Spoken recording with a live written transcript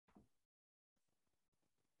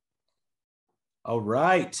All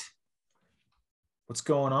right. What's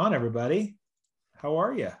going on, everybody? How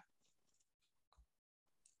are you?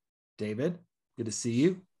 David, good to see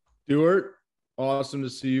you. Stuart, awesome to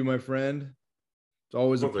see you, my friend. It's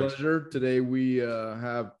always a Well, thanks. pleasure. Today we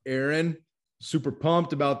have Aaron. Super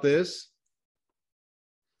pumped about this.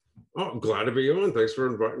 Oh, I'm glad to be on. Thanks for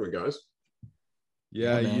inviting me, guys.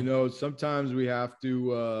 Yeah, man. sometimes we have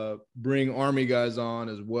to bring Army guys on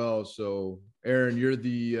as well. So, Aaron,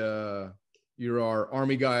 you're our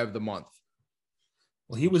Army guy of the month.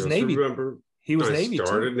 Well, he was Just Navy. remember, He was I Navy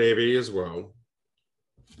started too. Navy as well.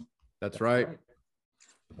 That's right.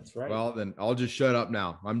 That's right. Well, then I'll just shut up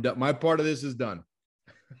now. I'm done. My part of this is done.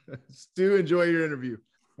 Stu, enjoy your interview.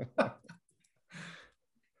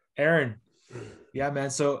 Aaron. Yeah, man.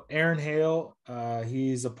 So Aaron Hale,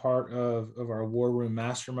 he's a part of our War Room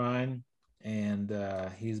Mastermind, and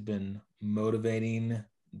he's been motivating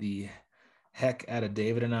the heck out of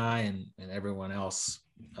David and I and everyone else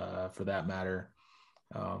for that matter.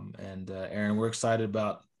 Aaron, we're excited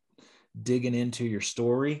about digging into your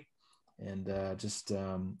story and just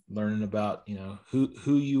learning about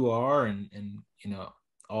who you are and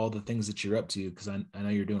all the things that you're up to, because I know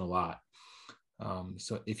you're doing a lot.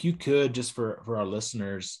 So if you could, just for our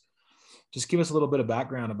listeners, just give us a little bit of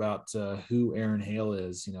background about who Aaron Hale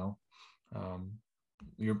is.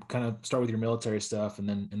 You're kind of start with your military stuff, and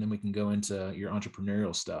then we can go into your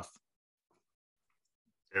entrepreneurial stuff.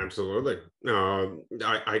 Absolutely.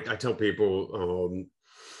 I tell people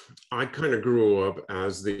I kind of grew up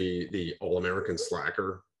as the all-American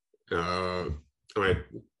slacker. I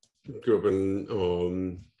grew up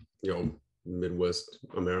in Midwest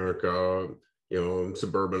America,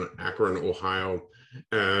 suburban Akron, Ohio,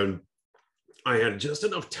 and I had just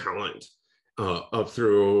enough talent up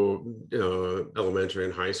through elementary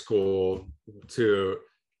and high school to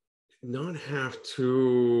not have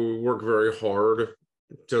to work very hard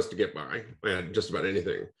just to get by at just about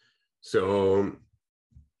anything. So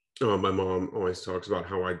my mom always talks about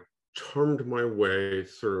how I charmed my way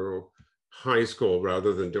through high school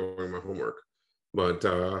rather than doing my homework. But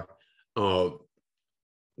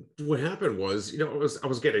what happened was, I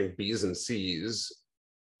was getting B's and C's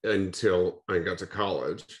until I got to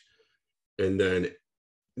college. And then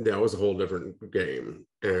that was a whole different game.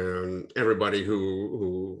 And everybody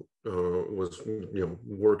who was,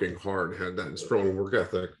 working hard, had that strong work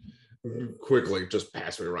ethic, quickly just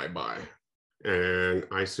passed me right by. And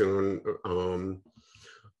I soon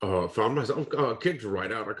found myself kicked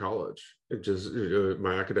right out of college. It just,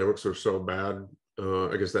 my academics are so bad.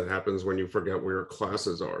 I guess that happens when you forget where your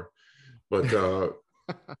classes are. But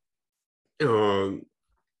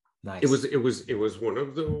Nice. it was one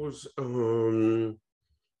of those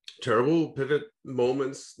terrible pivot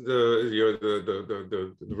moments.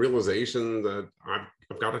 The realization that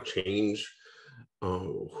I've got to change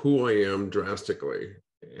who I am drastically,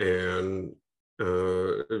 and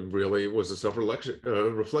it really was a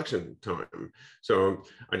reflection time. So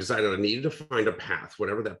I decided I needed to find a path,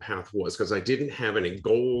 whatever that path was, because I didn't have any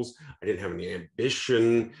goals. I didn't have any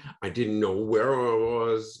ambition. I didn't know where I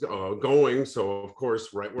was going. So of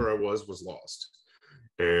course, right where I was lost.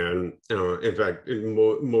 And in fact,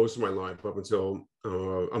 most of my life, up until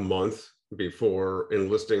a month before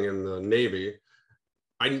enlisting in the Navy,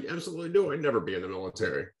 I absolutely knew I'd never be in the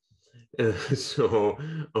military. So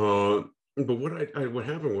but what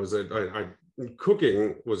happened was that I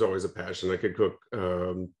cooking was always a passion. I could cook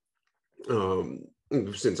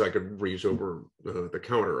since I could reach over the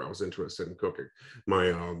counter. I was interested in cooking.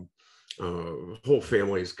 My whole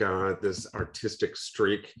family's got this artistic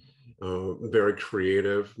streak, very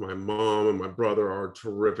creative. My mom and my brother are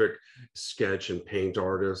terrific sketch and paint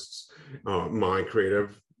artists. My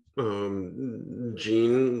creative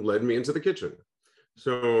gene led me into the kitchen.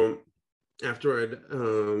 So after I'd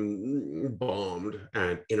bombed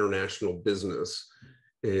at international business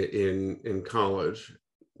in college,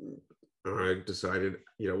 I decided,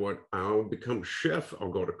 you know what, I'll become a chef. I'll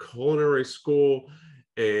go to culinary school,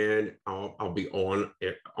 and I'll be on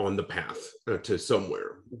the path to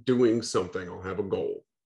somewhere, doing something. I'll have a goal.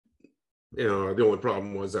 The only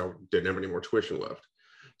problem was I didn't have any more tuition left.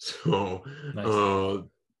 So Nice.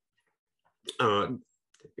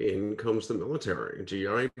 In comes the military,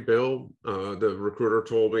 GI Bill. The recruiter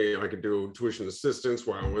told me I could do tuition assistance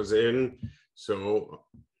while I was in. So,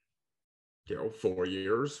 4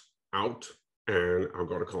 years out, and I'll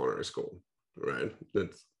go to culinary school. Right?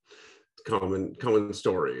 That's common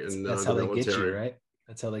story in That's the how they get you, military. right?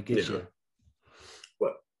 That's how they get Yeah. you.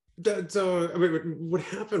 Well, that's I mean, what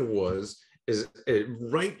happened was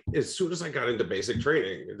right as soon as I got into basic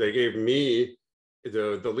training, they gave me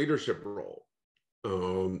the leadership role.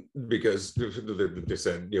 because they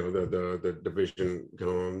said, you know, the division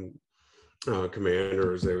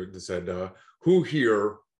commanders, they said, who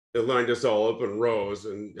here, they lined us all up in rows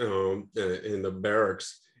and in the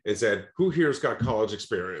barracks and said, who here's got college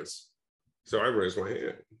experience? So I raised my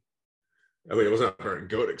hand. I mean, it was not a very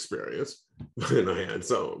good experience, but I had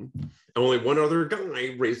some. Only one other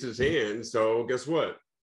guy raised his hand. So guess what?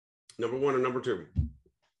 Number one and number two.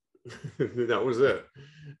 That was it.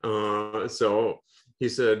 So he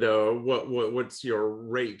said, what's your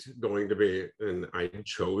rate going to be? And I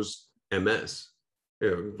chose MS.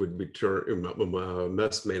 It would be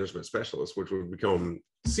mess management specialist, which would become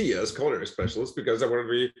CS, culinary specialist, because I wanted to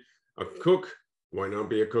be a cook. Why not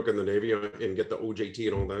be a cook in the Navy and get the OJT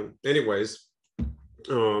and all that? Anyways,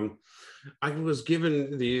 I was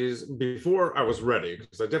given these before I was ready,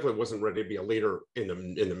 because I definitely wasn't ready to be a leader in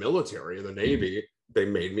the military, in the Navy. They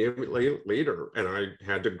made me a leader, and I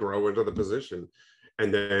had to grow into the position.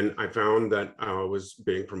 And then I found that I was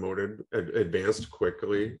being promoted, advanced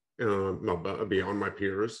quickly beyond my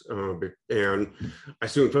peers. And I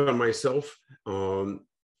soon found myself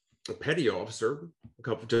a petty officer,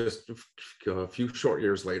 just a few short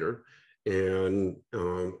years later, and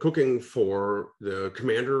cooking for the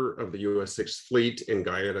commander of the U.S. 6th Fleet in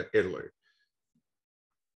Gaeta, Italy.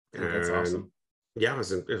 That's awesome. Yeah, it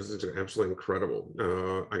was absolutely incredible.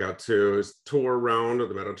 I got to tour around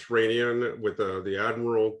the Mediterranean with the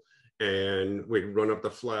admiral, and we'd run up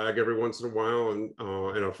the flag every once in a while, and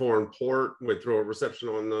in a foreign port, we'd throw a reception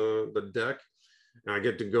on the deck, and I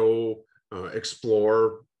get to go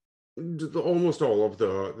explore almost all of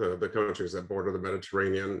the countries that border the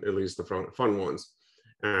Mediterranean, at least the fun ones,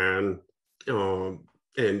 and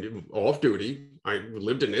off duty, I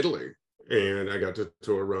lived in Italy. And I got to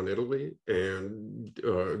tour around Italy and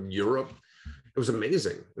Europe. It was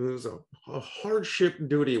amazing. It was a hardship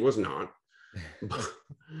duty. It was not,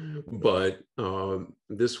 but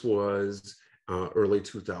this was early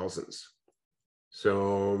 2000s.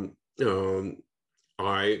 So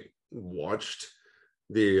I watched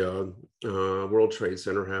the World Trade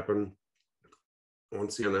Center happen on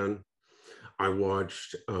CNN. I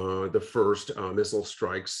watched the first missile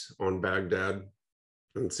strikes on Baghdad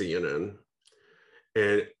on CNN,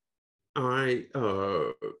 and I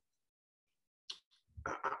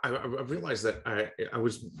realized that I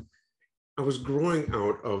was growing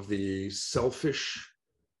out of the selfish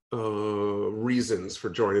reasons for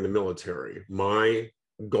joining the military, my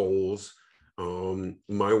goals,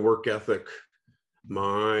 my work ethic,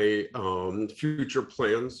 my future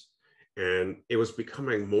plans, and it was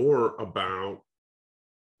becoming more about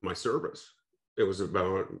my service. It was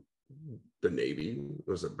about the Navy, it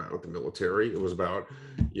was about the military, it was about,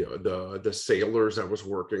 you know, the sailors I was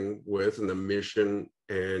working with and the mission,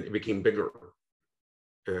 and it became bigger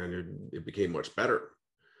and it became much better.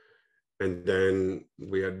 And then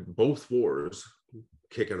we had both wars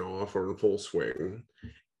kicking off or in full swing,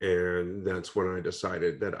 and that's when I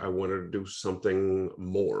decided that I wanted to do something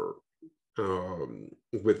more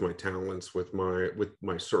with my talents, with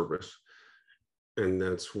my service. And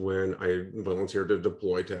that's when I volunteered to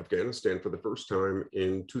deploy to Afghanistan for the first time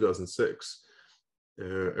in 2006.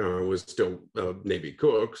 I was still a Navy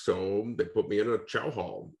cook, so they put me in a chow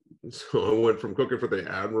hall. So I went from cooking for the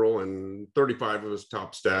Admiral and 35 of his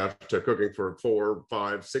top staff to cooking for 400,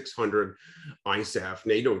 500, 600 ISAF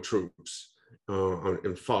NATO troops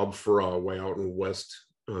in Fob Farah, way out in West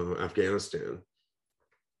Afghanistan.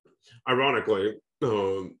 Ironically,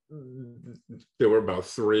 there were about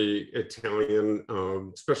 3 Italian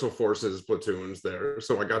special forces platoons there.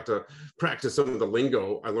 So I got to practice some of the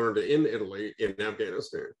lingo I learned in Italy in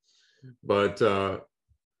Afghanistan. But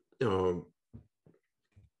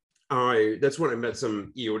that's when I met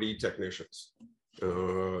some EOD technicians,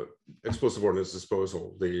 explosive ordnance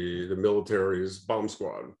disposal, the military's bomb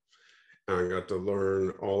squad. I got to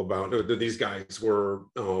learn all about these guys were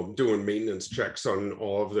doing maintenance checks on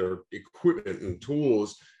all of their equipment and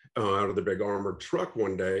tools out of the big armored truck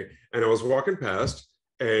one day. And I was walking past,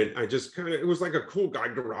 and I just it was like a cool guy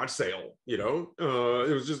garage sale, you know?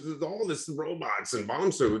 It was just all this robots and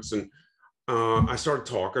bomb suits. And I started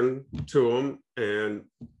talking to them, and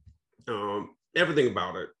everything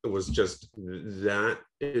about it was just, that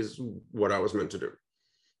is what I was meant to do.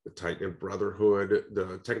 The tight-knit brotherhood,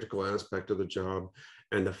 the technical aspect of the job,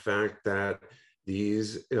 and the fact that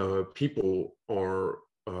these people are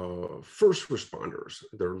first responders.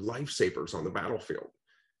 They're lifesavers on the battlefield.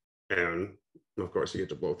 And of course, you get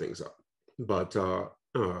to blow things up. But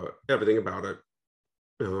everything about it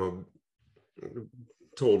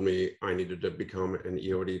told me I needed to become an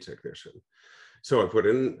EOD technician. So I put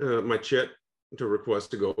in my chit, to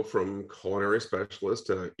request to go from culinary specialist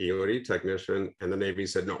to EOD technician, and the Navy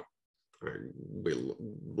said no. We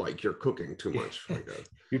like your cooking too much.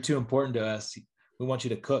 You're too important to us. We want you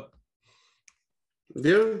to cook.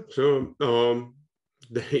 Yeah, so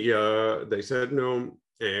they said no,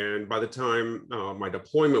 and by the time my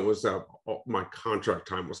deployment was up, my contract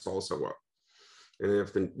time was also up. And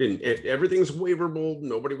if everything's waiverable,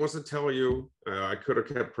 nobody wants to tell you. I could have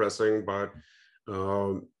kept pressing, but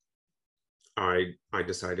I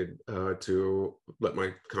decided to let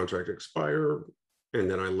my contract expire, and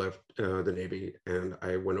then I left the Navy, and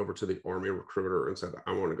I went over to the Army recruiter and said,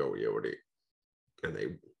 I want to go EOD, and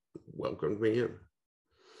they welcomed me in.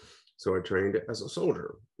 So I trained as a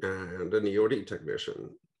soldier and an EOD technician,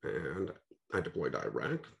 and I deployed to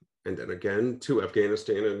Iraq, and then again to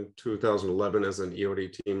Afghanistan in 2011 as an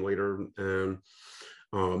EOD team leader, and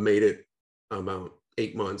made it about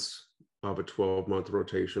 8 months of a 12-month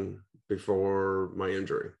rotation before my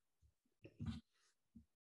injury.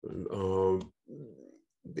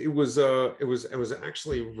 It was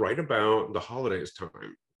actually right about the holidays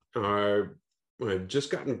time. I'd just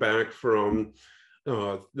gotten back from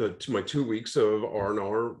my 2 weeks of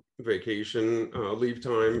R&R vacation leave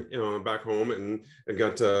time back home, and I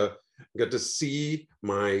got to see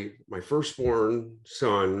my firstborn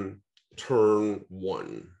son turn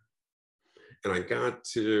 1, and I got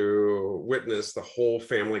to witness the whole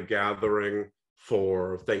family gathering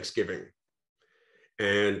for Thanksgiving,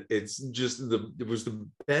 and it was the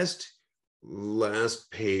best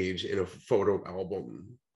last page in a photo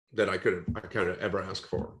album that I kind of ever asked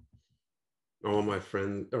for. All my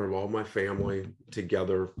friends or all my family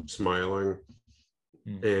together smiling,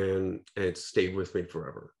 and it stayed with me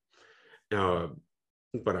forever.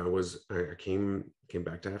 But I came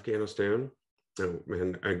back to Afghanistan,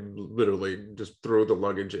 and I literally just threw the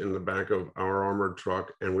luggage in the back of our armored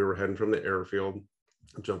truck, and we were heading from the airfield,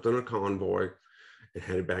 jumped in a convoy, and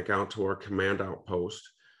headed back out to our command outpost,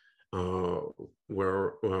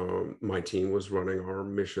 where my team was running our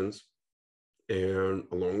missions. And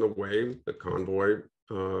along the way, the convoy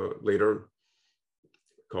leader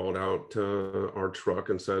called out to our truck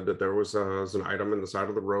and said that there was an item in the side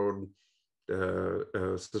of the road,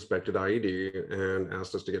 a suspected IED, and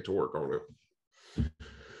asked us to get to work on it.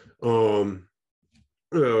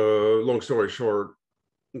 Long story short,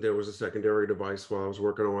 there was a secondary device while I was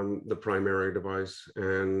working on the primary device,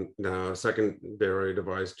 and the secondary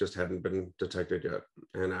device just hadn't been detected yet.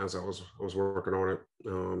 And as I was working on it,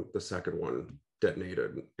 the second one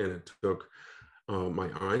detonated, and it took my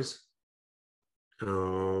eyes.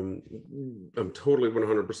 I'm totally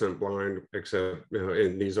 100% blind, except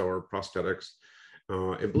and these are prosthetics.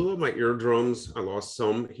 It blew up my eardrums. I lost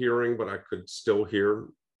some hearing, but I could still hear.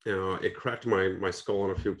 It cracked my skull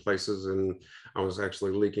in a few places, and I was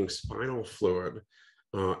actually leaking spinal fluid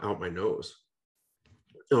out my nose.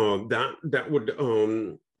 That would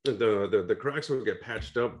the cracks would get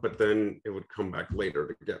patched up, but then it would come back later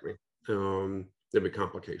to get me. There'd be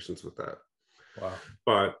complications with that. Wow.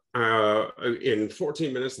 But in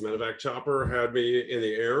 14 minutes, the medevac chopper had me in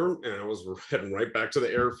the air, and I was heading right back to the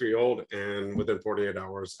airfield. And within 48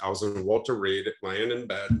 hours, I was in Walter Reed, laying in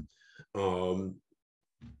bed,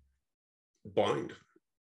 blind,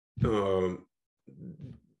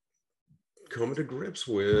 coming to grips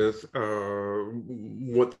with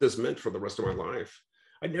what this meant for the rest of my life.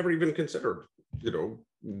 I'd never even considered,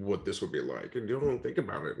 what this would be like. And you don't think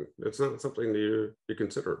about it. It's not something you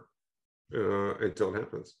consider until it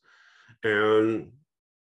happens. And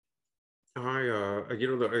I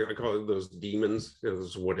call it those demons,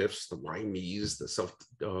 those what ifs, the why me's, the self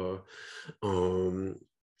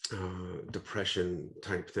depression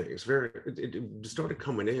type things. It started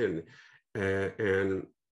coming in, and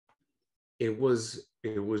it was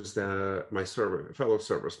my fellow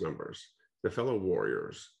service members, the fellow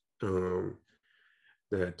warriors,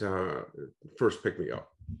 that first picked me up.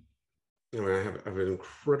 I have an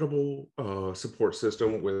incredible support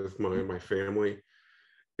system with my family,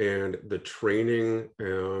 and the training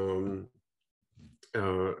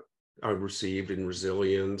I received in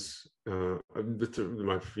resilience through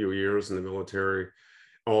my few years in the military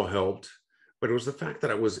all helped. But it was the fact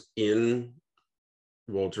that I was in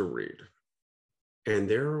Walter Reed, and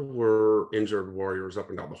there were injured warriors up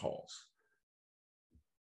and down the halls,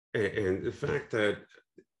 and the fact that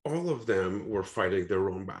all of them were fighting their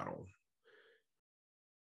own battle.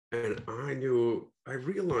 And I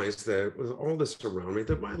realized that with all this around me,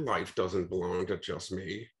 that my life doesn't belong to just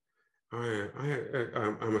me.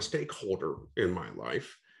 I'm a stakeholder in my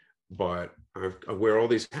life, but I wear all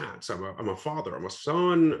these hats. I'm a father, I'm a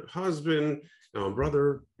son, husband,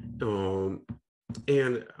 brother,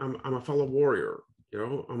 and I'm a fellow warrior, you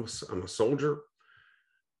know, I'm a soldier,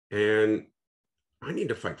 and I need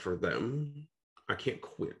to fight for them. I can't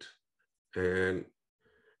quit. And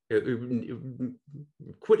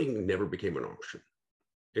quitting never became an option.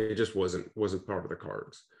 It just wasn't part of the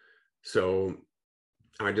cards. So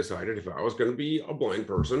I decided if I was going to be a blind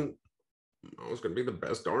person, I was going to be the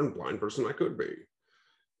best darn blind person I could be.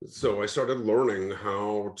 So I started learning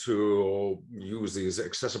how to use these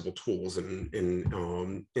accessible tools and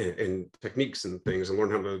techniques and things, and learn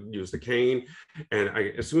how to use the cane. And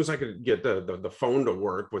as soon as I could get the phone to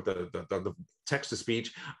work with the text to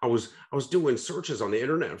speech, I was doing searches on the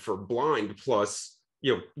internet for blind plus,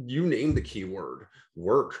 you know, you name the keyword: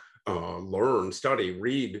 work, learn, study,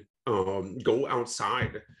 read, go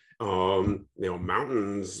outside, you know,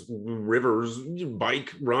 mountains, rivers,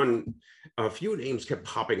 bike, run. A few names kept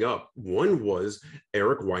popping up. One was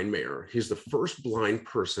Eric Weinmayer. He's the first blind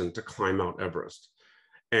person to climb Mount Everest.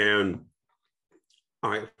 And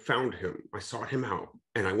I found him, I sought him out,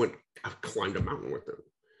 and I climbed a mountain with him.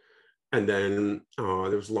 And then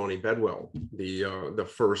there was Lonnie Bedwell, the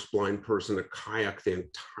first blind person to kayak the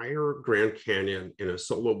entire Grand Canyon in a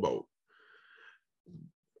solo boat.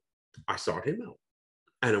 I sought him out,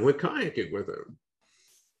 and I went kayaking with him.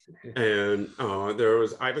 And there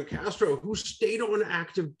was Ivan Castro, who stayed on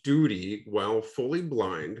active duty while fully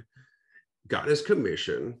blind, got his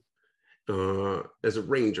commission as a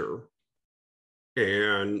ranger,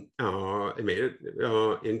 and made it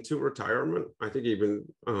into retirement. I think even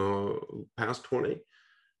past 20.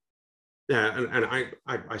 And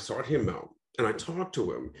I sought him out, and I talked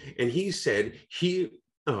to him, and he said he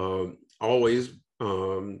always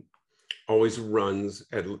runs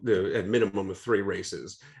at minimum of 3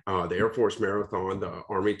 races: the Air Force Marathon, the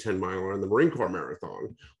Army 10-miler, and the Marine Corps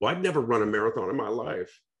Marathon. Well, I'd never run a marathon in my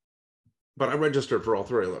life, but I registered for all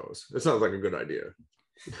 3 of those. It sounds like a good idea.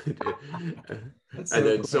 And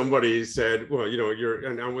then somebody said, well, you know,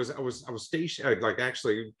 and I was stationed, like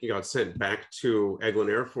actually got sent back to Eglin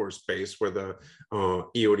Air Force Base, where the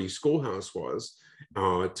EOD schoolhouse was,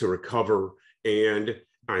 to recover. And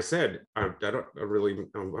I said, I don't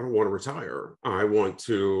want to retire. I want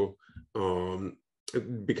to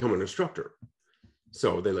become an instructor.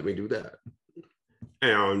 So they let me do that.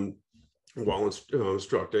 And while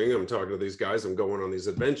instructing, I'm talking to these guys, I'm going on these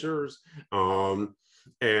adventures.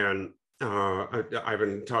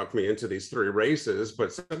 Ivan talked me into these 3 races,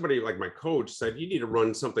 but somebody like my coach said, you need to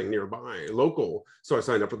run something nearby, local. So I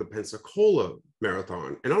signed up for the Pensacola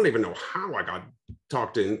Marathon. And I don't even know how I got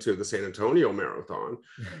talked into the San Antonio Marathon,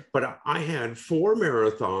 but I had 4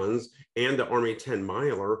 marathons and the Army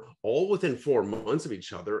 10-miler all within 4 months of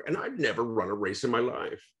each other. And I'd never run a race in my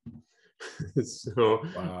life. So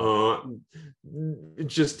wow.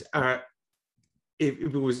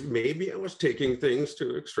 It was, maybe I was taking things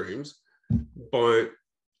to extremes, but,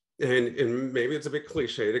 and maybe it's a bit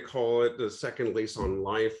cliche to call it the second lease on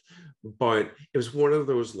life, but it was one of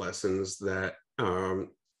those lessons that, you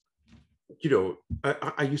know,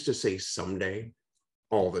 I used to say someday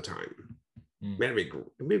all the time. Man,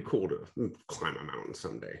 it'd be cool to climb a mountain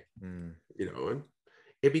someday, you know, and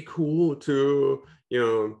it'd be cool to, you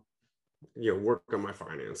know, work on my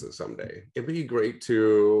finances someday. It'd be great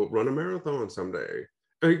to run a marathon someday.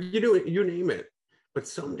 You know, you name it. But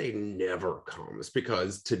someday never comes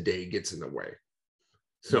because today gets in the way.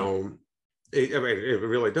 So it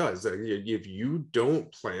really does. If you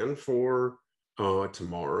don't plan for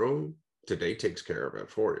tomorrow, today takes care of it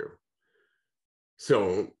for you.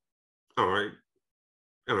 So I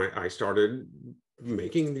started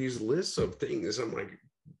making these lists of things. I'm like,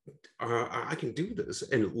 I can do this,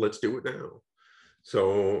 and let's do it now.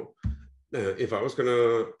 So if I was going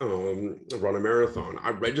to run a marathon, I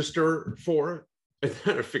register for it, and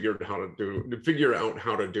then I figure out how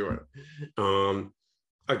to do it.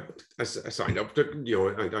 I signed up to, you know,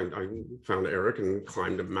 I found Eric and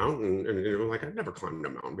climbed a mountain, and you know, like I'd never climbed a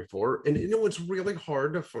mountain before. And you know, it's really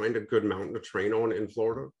hard to find a good mountain to train on in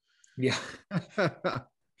Florida. Yeah.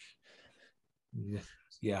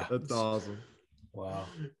 Yeah. That's awesome. Wow.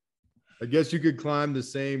 I guess you could climb the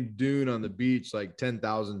same dune on the beach like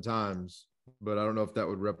 10,000 times, but I don't know if that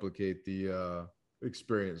would replicate the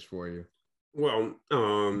experience for you. Well,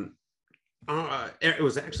 it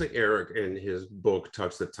was actually Eric in his book,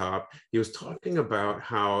 Touch the Top. He was talking about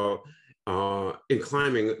how in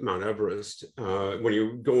climbing Mount Everest, when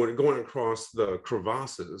you're going across the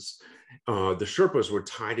crevasses, the Sherpas would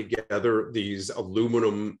tie together these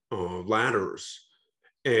aluminum ladders,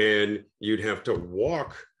 and you'd have to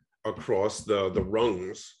walk across the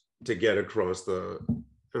rungs to get across the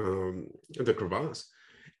crevasse.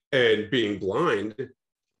 And being blind,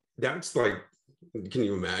 that's like can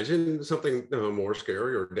you imagine something more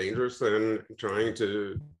scary or dangerous than trying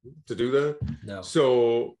to do that? No.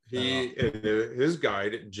 So he and his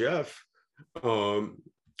guide, Jeff,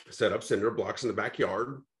 set up cinder blocks in the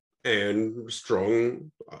backyard and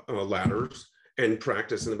strung ladders and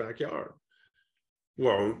practice in the backyard.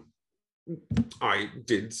 Well, I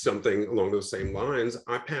did something along those same lines.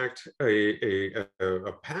 I packed a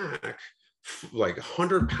pack, like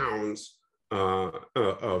 100 pounds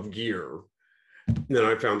of gear. And then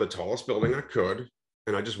I found the tallest building I could,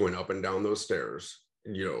 and I just went up and down those stairs,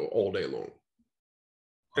 all day long.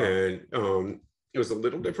 Wow. And it was a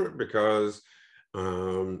little different because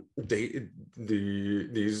these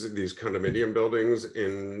condominium buildings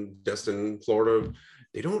in Destin, Florida,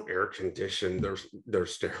 they don't air condition their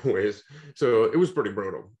stairways, so it was pretty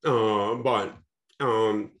brutal. But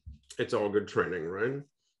it's all good training, right?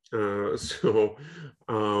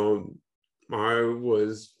 I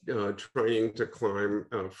was trying to climb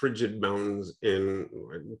frigid mountains in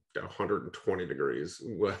like 120 degrees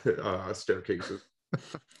with staircases.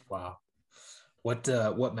 Wow. What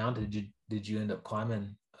mountain did you end up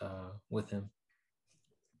climbing with him?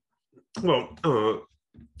 Well,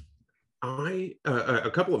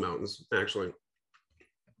 a couple of mountains actually.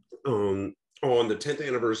 On the 10th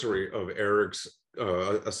anniversary of Eric's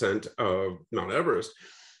ascent of Mount Everest,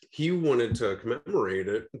 he wanted to commemorate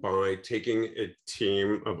it by taking a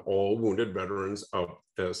team of all wounded veterans up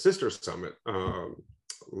the sister summit,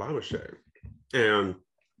 La Mache, and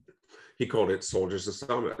he called it Soldiers of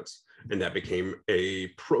Summits, and that became a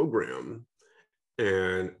program.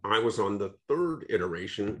 And I was on the third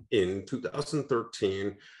iteration in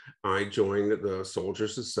 2013. I joined the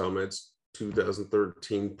Soldiers of Summits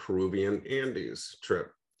 2013 Peruvian Andes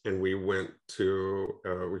trip. And we went to,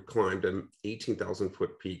 we climbed an 18,000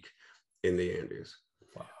 foot peak in the Andes.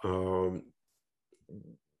 Wow.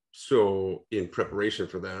 So in preparation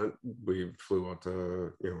for that, we flew out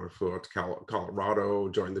to, I flew out to Colorado,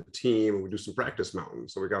 joined the team, and we do some practice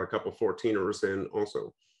mountains. So we got a couple 14ers in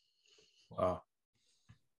also. Wow.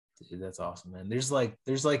 Dude, that's awesome, man. There's probably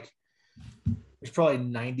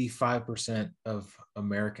 95% of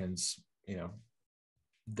Americans,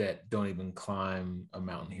 that don't even climb a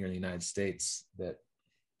mountain here in the United States that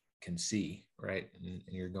can see, right? And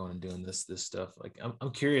you're going and doing this stuff. Like,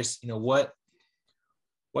 I'm curious,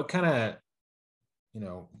 what kind of,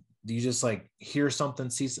 do you just like hear something,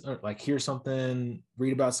 hear something,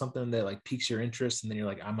 read about something that like piques your interest, and then you're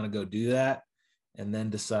like, I'm going to go do that, and then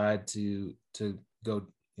decide to go,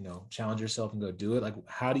 challenge yourself and go do it? Like,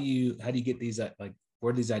 how do you get these, like,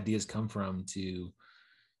 where do these ideas come from to,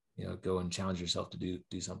 go and challenge yourself to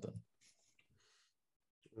do something?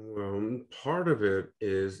 Part of it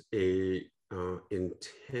is a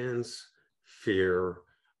intense fear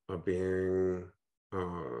of being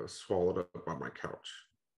swallowed up by my couch.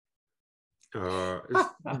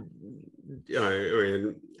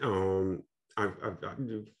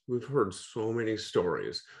 We've heard so many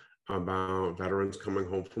stories about veterans coming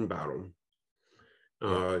home from battle,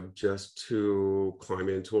 just to climb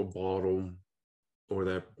into a bottle, or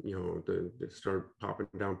that, they start popping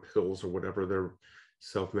down pills or whatever their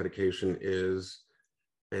self-medication is,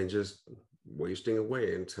 and just wasting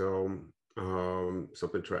away until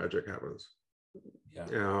something tragic happens.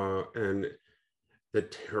 Yeah. And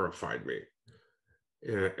that terrified me.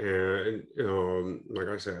 And like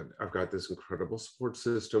I said, I've got this incredible support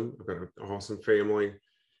system. I've got an awesome family,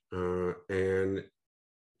 and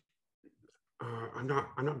I'm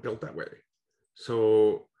not built that way.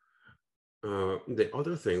 So the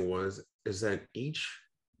other thing is that each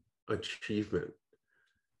achievement,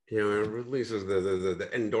 it releases the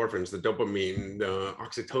endorphins, the dopamine, the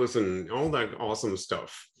oxytocin, all that awesome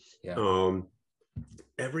stuff. Yeah.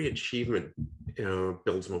 Every achievement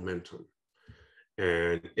builds momentum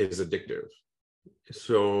and is addictive.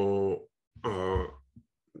 So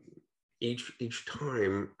each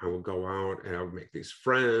time I would go out and I would make these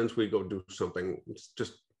friends, we go do something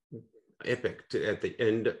just epic at the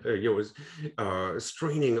end. It was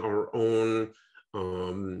straining our own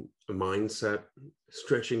mindset,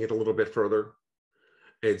 stretching it a little bit further.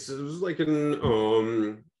 It was like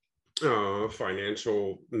in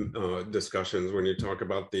financial discussions, when you talk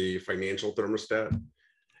about the financial thermostat,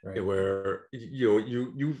 right, where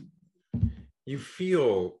you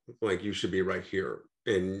feel like you should be right here,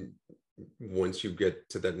 and once you get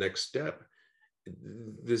to that next step,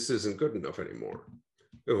 this isn't good enough anymore.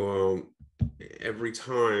 Every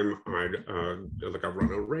time I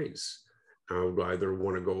run a race, I would either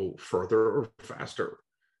want to go further or faster.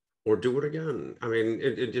 or do it again. I mean,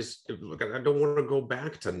 it just, look, I don't want to go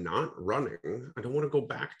back to not running. I don't want to go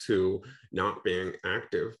back to not being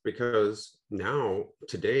active, because now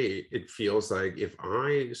today it feels like if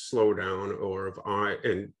I slow down, or if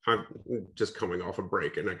and I'm just coming off a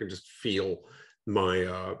break and I can just feel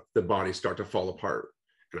my, the body start to fall apart,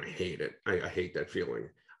 and I hate it. I hate that feeling.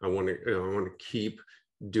 I want to keep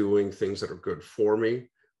doing things that are good for me,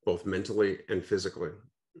 both mentally and physically.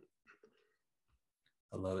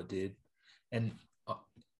 I love it, dude. And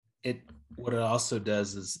what it also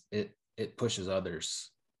does is it pushes others.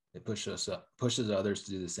 It pushes others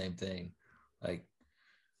to do the same thing. Like,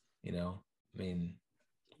 I mean,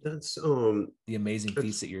 that's the amazing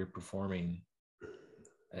feats that you're performing.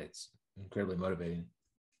 It's incredibly motivating.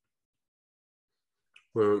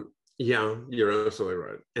 Well, yeah, you're absolutely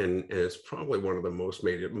right. And it's probably one of the most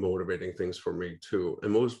motivating things for me too,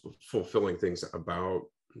 and most fulfilling things about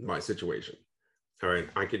my situation. All right,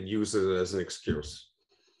 I could use it as an excuse,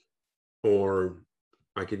 or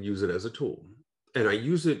I could use it as a tool. And I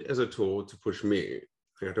use it as a tool to push me.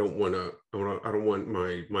 I don't want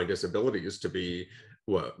my disabilities to be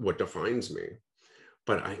what defines me,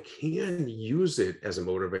 but I can use it as a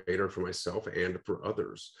motivator for myself and for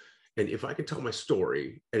others. And if I can tell my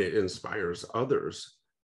story and it inspires others,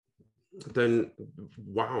 then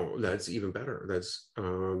wow, that's even better. That's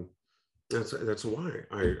why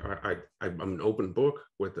I'm an open book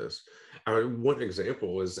with this. One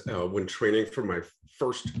example is when training for my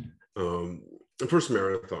first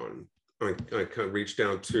marathon. I kind of reached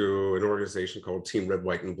out to an organization called Team Red,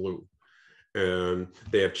 White, and Blue, and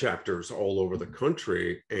they have chapters all over the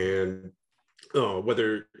country. And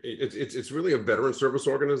whether it's really a veteran service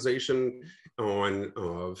organization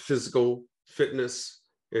on physical fitness.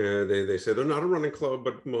 They say they're not a running club,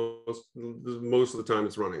 but most of the time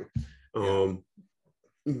it's running.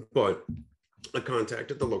 But I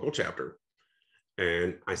contacted the local chapter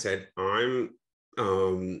and I said, I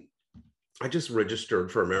just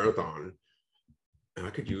registered for a marathon and I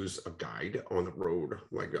could use a guide on the road.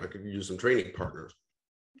 Like I could use some training partners.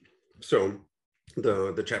 So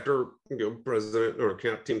the chapter president or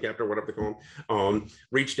team captain, whatever they call him,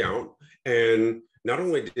 reached out, and not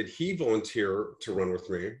only did he volunteer to run with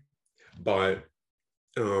me, but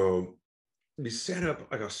we set up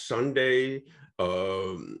like a Sunday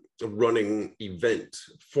running event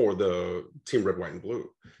for the Team Red, White, and Blue.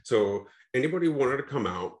 So anybody who wanted to come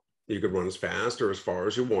out, you could run as fast or as far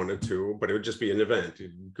as you wanted to, but it would just be an event.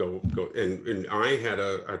 You'd go, and I had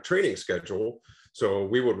a training schedule, so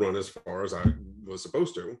we would run as far as I was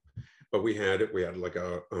supposed to. But we had like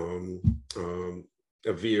a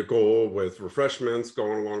vehicle with refreshments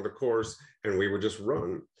going along the course, and we would just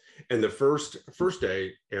run. And the first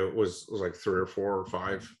day, it was like 3 or 4 or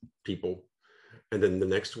 5 people, and then the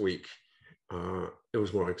next week, it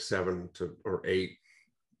was more like 7 or 8.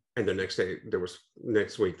 And the next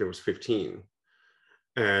week there was 15,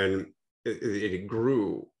 and it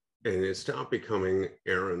grew, and it stopped becoming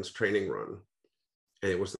Aaron's training run,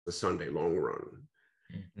 and it was the Sunday long run.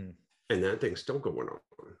 Mm-hmm. And that thing's still going on.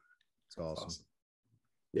 It's awesome.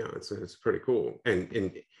 Yeah, it's pretty cool. And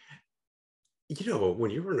when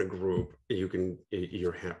you're in a group,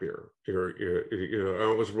 you're happier.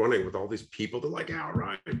 I was running with all these people. They're like, all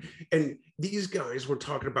right. And these guys were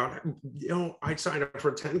talking about, I'd sign up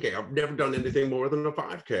for a 10K. I've never done anything more than a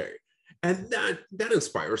 5K. And that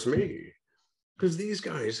inspires me, because these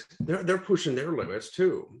guys, they're pushing their limits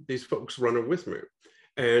too. These folks running with me.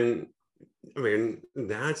 And I mean,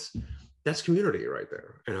 that's community right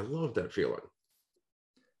there. And I love that feeling.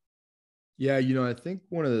 Yeah, I think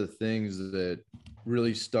one of the things that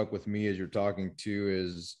really stuck with me as you're talking to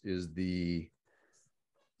is the,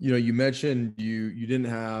 you mentioned you didn't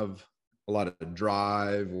have a lot of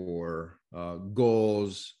drive or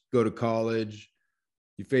goals, go to college,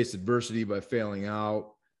 you faced adversity by failing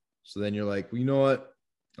out. So then you're like, well, you know what?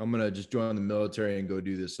 I'm going to just join the military and go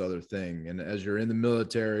do this other thing. And as you're in the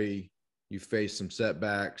military, you face some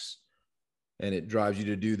setbacks, and it drives you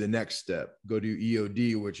to do the next step, go do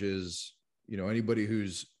EOD, which is, anybody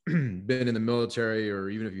who's been in the military, or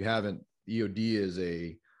even if you haven't,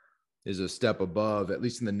 EOD is a step above. At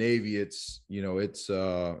least in the Navy, it's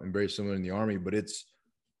and very similar in the Army, but it's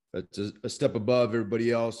a step above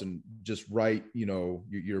everybody else, and just right,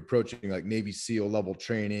 you're approaching like Navy SEAL level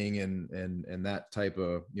training and that type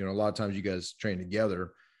of, a lot of times you guys train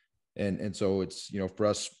together, and so it's, for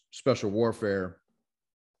us, special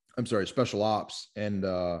ops, and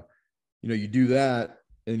you do that,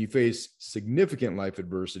 and you face significant life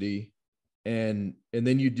adversity, and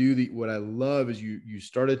then you do what I love is you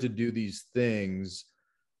started to do these things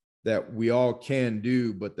that we all can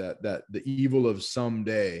do, but that the evil of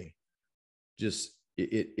someday just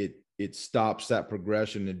it stops that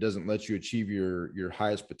progression. It doesn't let you achieve your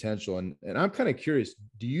highest potential. And I'm kind of curious,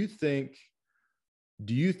 do you think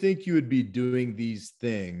you would be doing these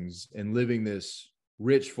things and living this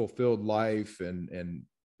rich, fulfilled life and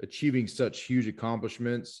achieving such huge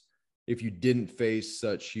accomplishments if you didn't face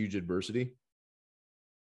such huge adversity?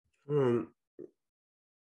 No,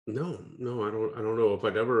 I don't know if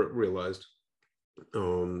I'd ever realized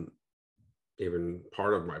even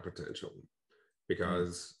part of my potential,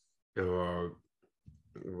 because I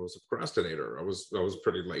was a procrastinator. I was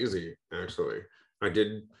pretty lazy, actually. I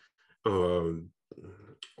did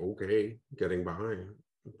okay getting by,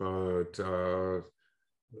 but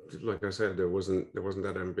like I said, there wasn't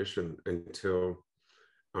that ambition until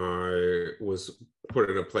I was put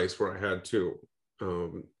in a place where I had to.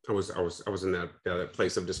 I was in that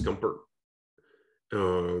place of discomfort,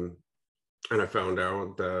 and I found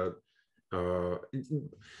out that we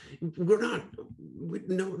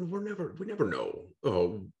never know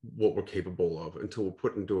what we're capable of until we're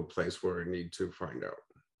put into a place where we need to find out.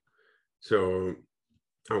 So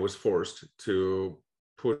I was forced to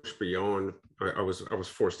push beyond. I was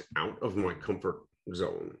forced out of my comfort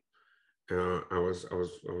zone. I was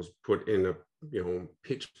put in a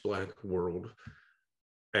pitch black world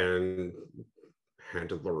and had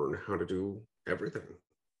to learn how to do everything.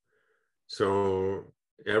 So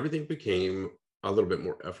everything became a little bit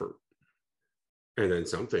more effort, and then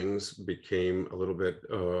some things became a little bit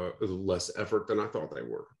less effort than I thought they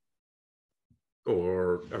were.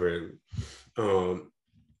 Or I mean,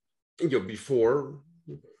 before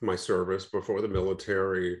my service, before the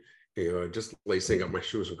military, just lacing up my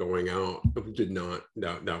shoes and going out did not,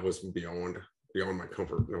 that was beyond my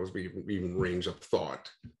comfort. That was even range of thought,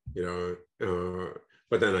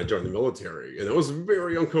 but then I joined the military, and it was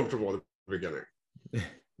very uncomfortable at the beginning.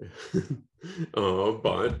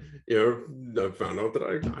 But I found out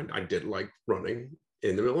that I did like running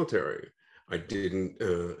in the military. I didn't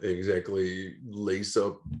exactly lace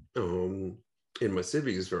up in my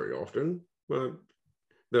civvies very often, but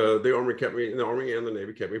the Army and the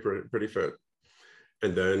Navy kept me pretty fit.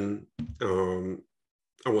 And then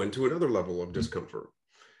I went to another level of discomfort,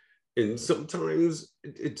 and sometimes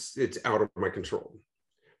it's out of my control.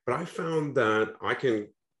 But I found that I can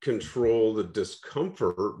control the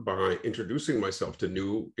discomfort by introducing myself to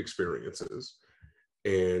new experiences,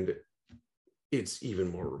 and it's even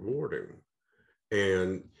more rewarding.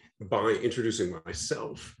 And by introducing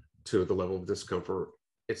myself to the level of discomfort,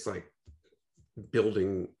 it's like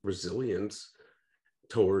building resilience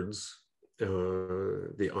towards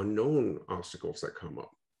the unknown obstacles that come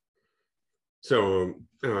up. So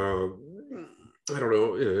I don't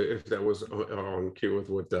know if that was on cue with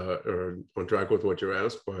what, or on track with what you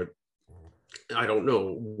asked, but I don't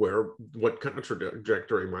know what kind of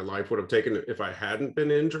trajectory my life would have taken if I hadn't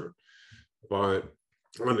been injured. But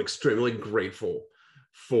I'm extremely grateful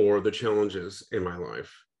for the challenges in my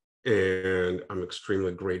life, and I'm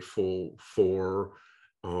extremely grateful for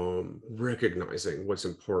recognizing what's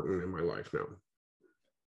important in my life now.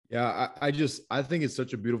 Yeah, I think it's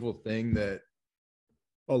such a beautiful thing that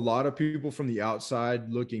a lot of people from the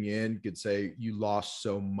outside looking in could say you lost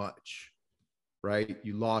so much, right?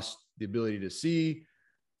 You lost the ability to see,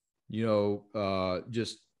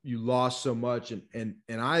 just you lost so much. And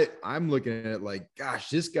I'm looking at it like, gosh,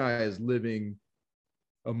 this guy is living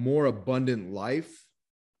a more abundant life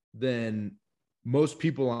than most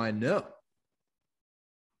people I know.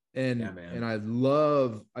 And I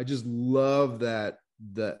just love that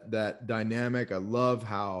dynamic. I love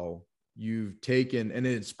how you've taken, and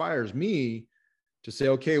it inspires me to say,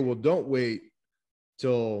 okay, well, don't wait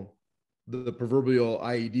till the proverbial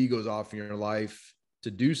IED goes off in your life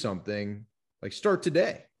to do something. Like, start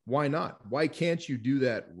today. Why not? Why can't you do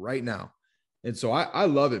that right now? And so I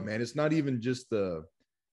love it, man. It's not even just the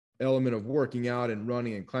element of working out and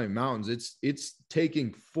running and climbing mountains. It's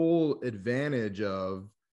taking full advantage of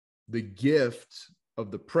the gift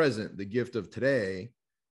of the present, the gift of today,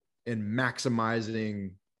 and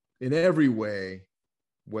maximizing in every way,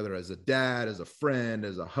 whether as a dad, as a friend,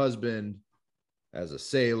 as a husband, as a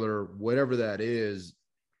sailor, whatever that is,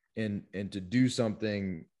 and to do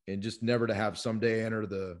something, and just never to have someday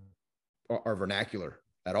enter our vernacular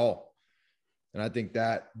at all. And I think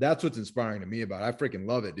that's what's inspiring to me about it. I freaking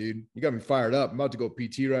love it, dude. You got me fired up. I'm about to go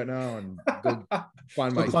PT right now and go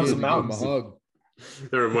find my kids and give them a hug.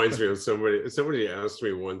 That reminds me of somebody asked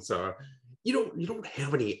me once, you don't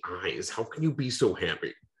have any eyes. How can you be so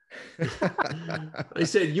happy? I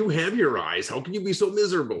said, you have your eyes. How can you be so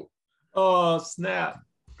miserable? Oh, snap.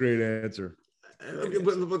 Great answer.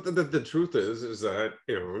 But the truth is that,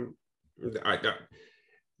 who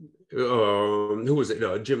was it?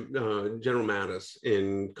 General Mattis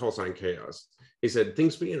in Call Sign Chaos. He said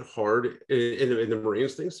things being hard in the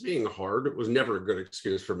Marines, things being hard was never a good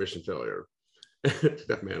excuse for mission failure.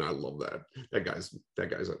 That man, I love that. That guy's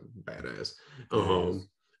a badass.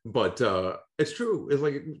 But it's true. It's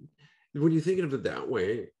like when you're thinking of it that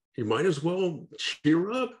way, you might as well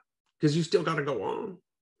cheer up because you still got to go on.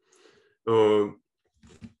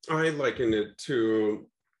 I liken it to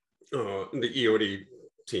the EOD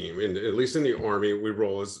team, and at least in the Army, we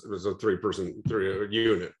roll as a three-person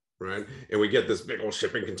unit, right? And we get this big old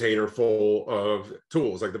shipping container full of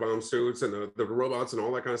tools, like the bomb suits and the robots and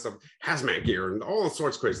all that kind of stuff, hazmat gear and all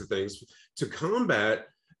sorts of crazy things to combat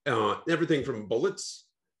everything from bullets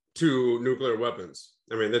to nuclear weapons.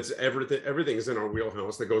 I mean, that's everything. Everything is in our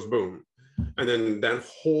wheelhouse that goes boom. And then that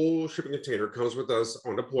whole shipping container comes with us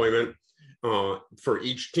on deployment for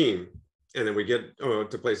each team. And then we get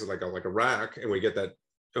to places like a rack, and we get that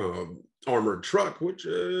armored truck, which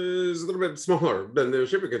is a little bit smaller than the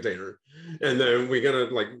shipping container. And then we gotta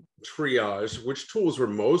like triage which tools we're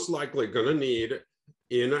most likely gonna need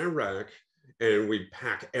in Iraq. And we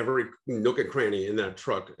pack every nook and cranny in that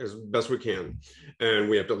truck as best we can. And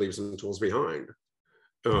we have to leave some tools behind.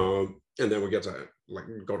 And then we get to like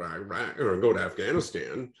go to Iraq or go to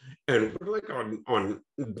Afghanistan, and we're like on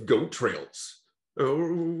goat trails.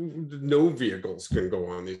 No vehicles can go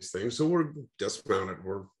on these things, so we're dismounted.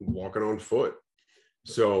 We're walking on foot,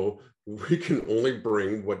 so we can only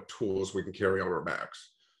bring what tools we can carry on our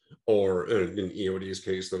backs, or in EOD's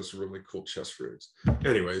case, those really cool chest roots.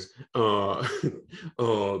 Anyways, but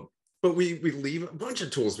we leave a bunch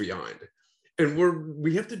of tools behind. And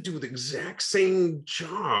we have to do the exact same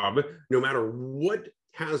job no matter what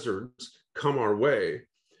hazards come our way.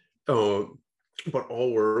 But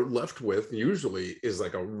all we're left with usually is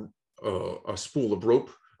like a spool of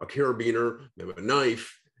rope, a carabiner, maybe a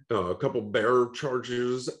knife, a couple bear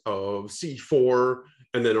charges of C4,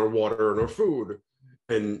 and then our water and our food.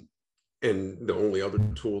 And the only other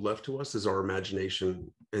tool left to us is our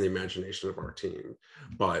imagination and the imagination of our team.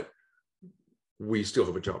 But we still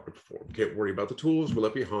have a job to perform. Can't worry about the tools we're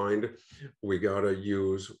left behind. We gotta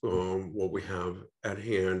use what we have at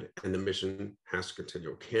hand, and the mission has to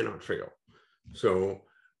continue, cannot fail. So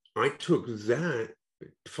I took that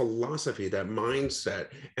philosophy, that mindset,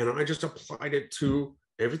 and I just applied it to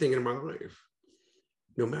everything in my life.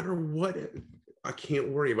 No matter what, I can't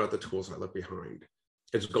worry about the tools I left behind.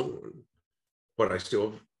 It's gone. But I still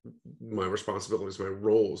have my responsibilities, my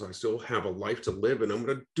roles. I still have a life to live, and I'm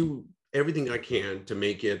gonna do everything I can to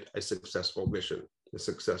make it a successful mission, a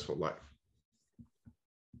successful life.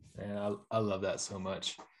 And I love that so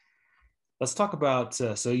much. Let's talk about,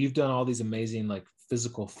 so you've done all these amazing like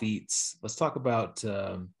physical feats. Let's talk about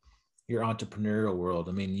your entrepreneurial world.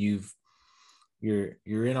 I mean,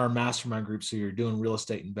 you're in our mastermind group, so you're doing real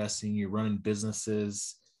estate investing, you're running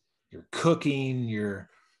businesses, you're cooking, you're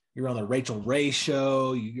on the Rachel Ray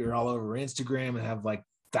show, you're all over Instagram and have like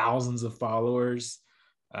thousands of followers.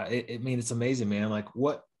 I mean, it's amazing, man. Like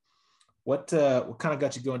what kind of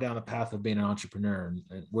got you going down the path of being an entrepreneur,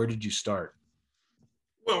 and where did you start?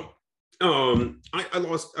 Well, I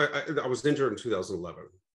was injured in 2011,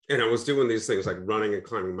 and I was doing these things like running and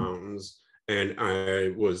climbing mountains, and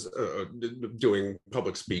I was doing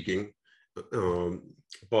public speaking,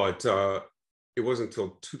 but it wasn't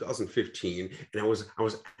until 2015, and I was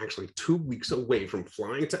actually 2 weeks away from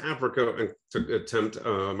flying to Africa and to attempt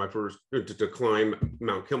my first to climb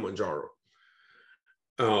Mount Kilimanjaro.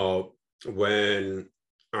 When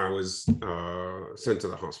I was sent to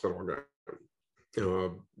the hospital again.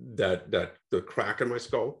 That the crack in my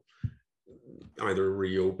skull either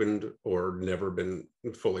reopened or never been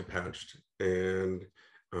fully patched, and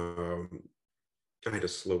I had a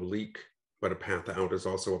slow leak, but a path out is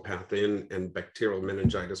also a path in, and bacterial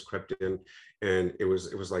meningitis crept in, and it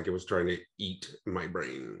was like it was trying to eat my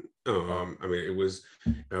brain. I mean, it was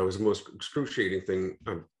the most excruciating thing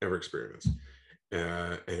I've ever experienced,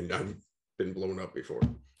 and I've been blown up before.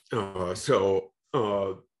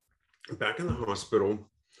 Back in the hospital,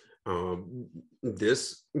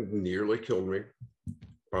 this nearly killed me,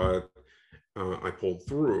 but I pulled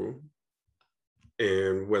through.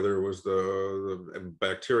 And whether it was the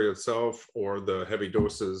bacteria itself or the heavy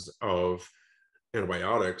doses of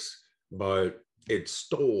antibiotics, but it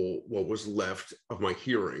stole what was left of my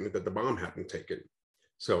hearing that the bomb hadn't taken.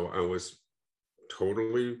 So I was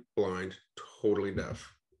totally blind, totally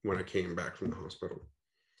deaf when I came back from the hospital.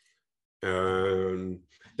 And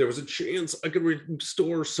there was a chance I could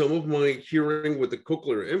restore some of my hearing with the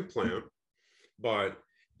cochlear implant, but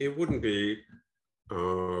it wouldn't be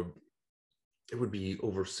it would be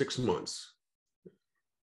over 6 months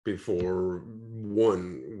before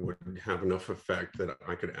one would have enough effect that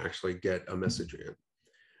I could actually get a message in.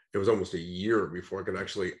 It was almost a year before I could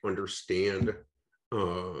actually understand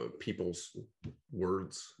people's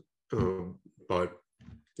words. But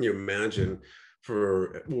you imagine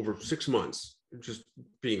for over 6 months, just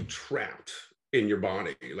being trapped in your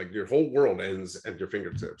body, like your whole world ends at your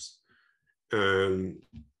fingertips. And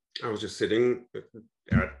I was just sitting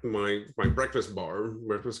at my breakfast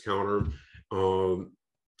counter.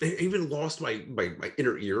 I even lost my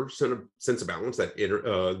inner ear sense of balance, that inner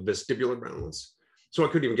vestibular balance. So I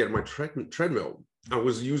couldn't even get on my treadmill. I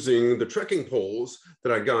was using the trekking poles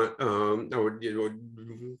that I got.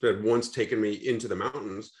 That had once taken me into the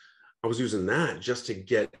mountains. I was using that just to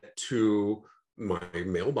get to my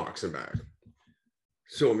mailbox and back.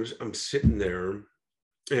 So I'm sitting there,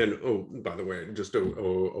 and oh, by the way, just a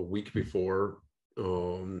week before,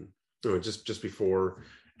 just before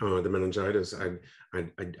the meningitis, I'd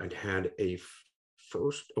had a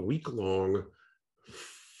week-long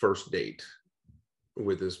first date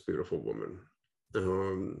with this beautiful woman,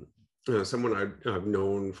 someone I've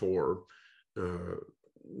known for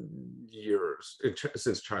years,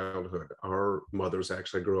 since childhood. Our mothers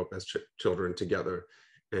actually grew up as children together,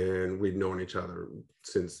 and we'd known each other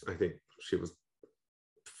since I think she was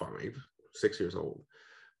 6 years old.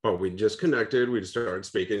 But we just connected, we started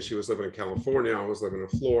speaking. She was living in California, I was living in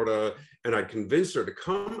Florida, and I convinced her to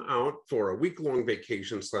come out for a week-long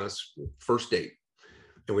vacation / first date.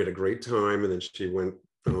 And we had a great time, and then she went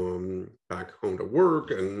back home to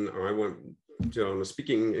work, and I went on a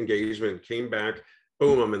speaking engagement, came back,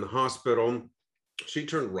 boom, I'm in the hospital. She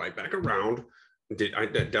turned right back around. I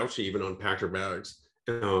doubt she even unpacked her bags,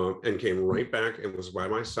 and came right back and was by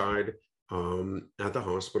my side at the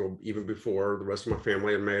hospital, even before the rest of my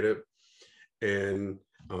family had made it. And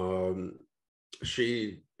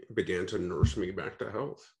she began to nurse me back to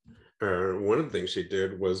health. One of the things she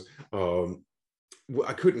did was,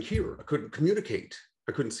 I couldn't hear, I couldn't communicate,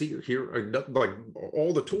 I couldn't see or hear. Like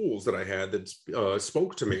all the tools that I had that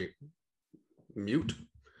spoke to me, mute.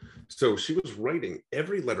 So she was writing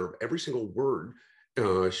every letter of every single word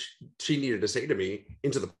she needed to say to me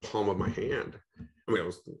into the palm of my hand. I mean, it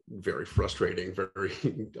was very frustrating, very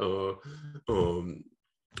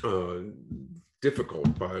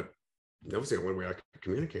difficult, but that was the only way I could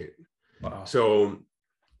communicate. Wow. So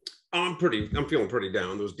I'm feeling pretty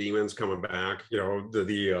down. Those demons coming back,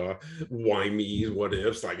 the why me, what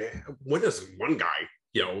ifs, like, when does one guy,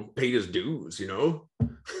 paid his dues,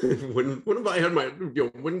 when have I had my,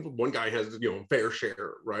 when one guy has, fair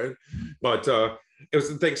share, right? But it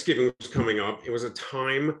was Thanksgiving was coming up. It was a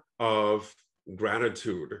time of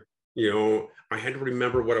gratitude. I had to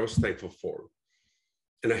remember what I was thankful for,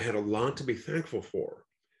 and I had a lot to be thankful for.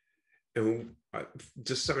 And I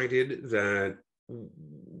decided that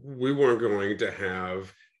we weren't going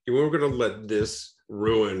to let this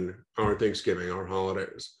ruin our Thanksgiving, our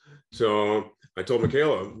holidays. So I told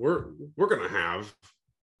Michaela, we're going to have,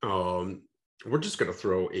 we're just going to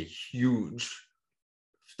throw a huge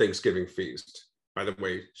Thanksgiving feast. By the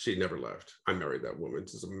way, she never left. I married that woman.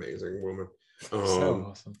 She's an amazing woman. So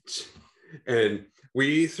awesome. And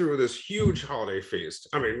we threw this huge holiday feast.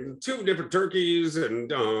 I mean, 2 different turkeys and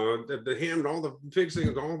the ham and all the fixings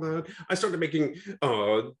and all that. I started making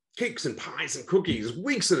cakes and pies and cookies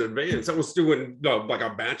weeks in advance. I was doing like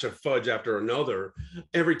a batch of fudge after another.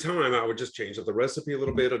 Every time I would just change up the recipe a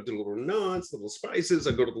little bit. I'd do little nuts, little spices.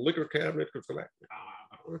 I'd go to the liquor cabinet.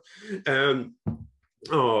 And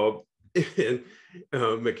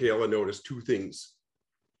Michaela noticed 2 things.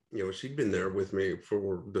 She'd been there with me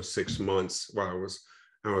for the 6 months while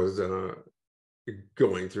I was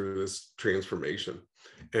going through this transformation.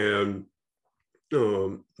 And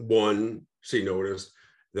one, she noticed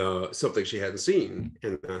something she hadn't seen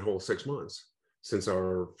in that whole 6 months since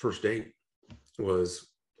our first date was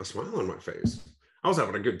a smile on my face. I was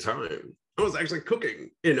having a good time. I was actually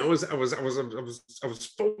cooking. I was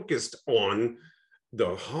focused on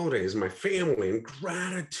the holidays, my family, and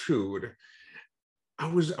gratitude. I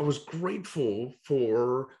was grateful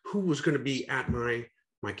for who was going to be at my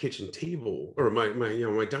kitchen table, or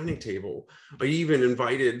my dining table. I even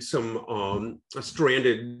invited some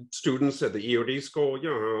stranded students at the EOD school.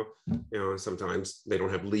 Sometimes they don't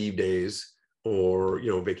have leave days or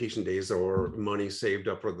vacation days or money saved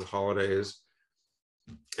up for the holidays,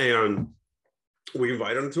 and we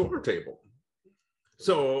invited them to our table.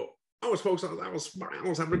 So I was focused on that. I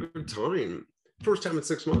was having a good time. First time in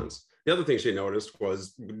 6 months. The other thing she noticed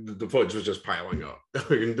was the fudge was just piling up. I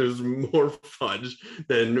mean, there's more fudge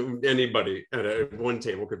than anybody at one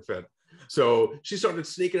table could fit. So she started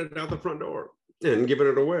sneaking it out the front door and giving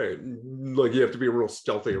it away. Like, you have to be real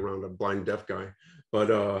stealthy around a blind deaf guy.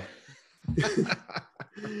 But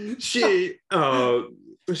she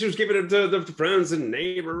was giving it to the friends and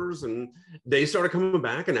neighbors, and they started coming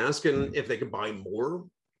back and asking if they could buy more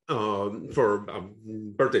for a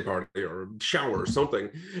birthday party or a shower or something.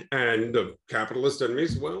 And the capitalist in me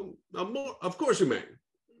said, well, of course you may.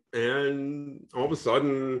 And all of a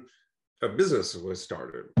sudden, a business was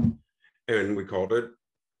started, and we called it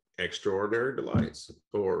Extraordinary Delights,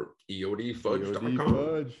 or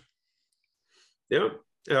EODFudge.com. Yeah,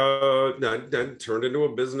 that turned into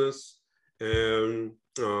a business, and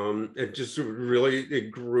it just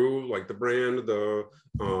it grew. Like, the brand, the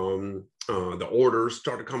orders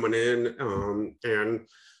started coming in, and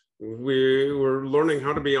we were learning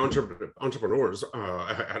how to be entrepreneurs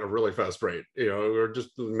at a really fast rate. We were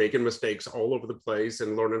just making mistakes all over the place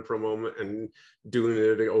and learning from them and doing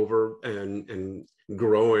it over and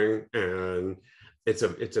growing. And it's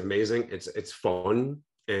amazing. It's fun.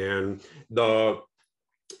 And the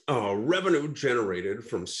revenue generated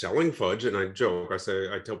from selling fudge, and I joke, I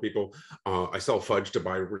tell people I sell fudge to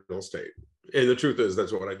buy real estate. And the truth is,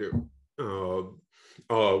 that's what I do.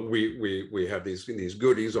 We have these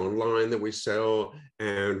goodies online that we sell,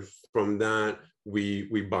 and from that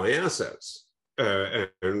we buy assets.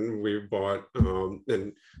 And we bought,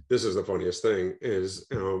 and this is the funniest thing, is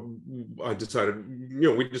we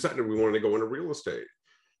decided we wanted to go into real estate,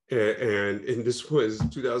 and this was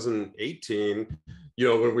 2018.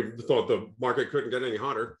 When we thought the market couldn't get any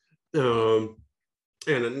hotter. And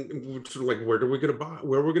like, where are we going to buy?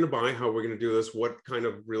 Where are we going to buy? How are we going to do this? What kind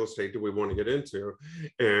of real estate do we want to get into?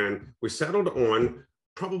 And we settled on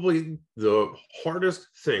probably the hardest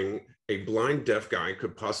thing a blind deaf guy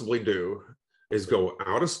could possibly do is go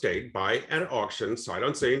out of state, buy at auction, sight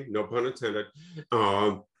unseen, no pun intended,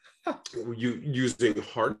 using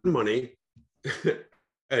hard money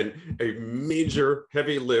and a major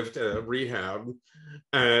heavy lift rehab.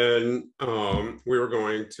 And we were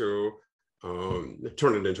going to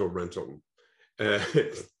turn it into a rental.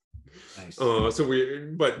 Nice.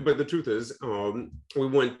 But the truth is,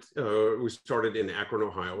 we started in Akron,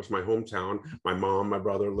 Ohio. It was my hometown. My mom, my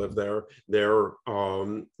brother lived there.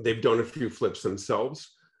 They've done a few flips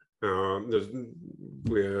themselves. They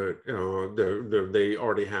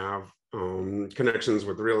already have connections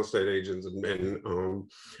with real estate agents and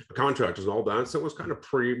contractors and all that. So it was kind of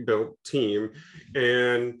pre-built team.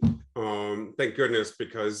 And thank goodness,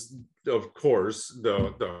 because of course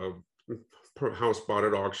the house bought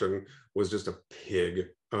at auction was just a pig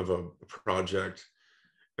of a project,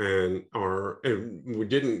 and we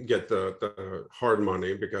didn't get the hard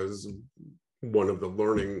money, because one of the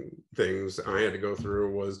learning things I had to go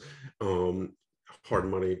through was hard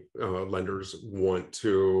money lenders want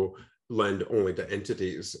to lend only to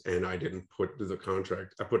entities, and I didn't put the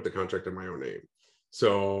contract. I put the contract in my own name,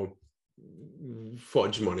 so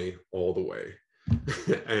fudge money all the way.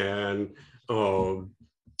 And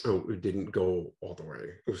it didn't go all the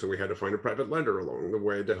way, so we had to find a private lender along the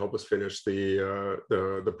way to help us finish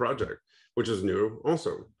the project, which is new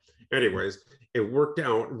also. Anyways, it worked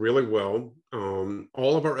out really well.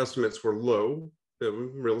 All of our estimates were low. The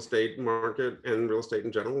real estate market and real estate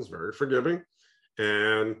in general is very forgiving,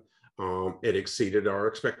 and it exceeded our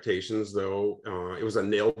expectations, though it was a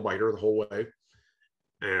nail biter the whole way.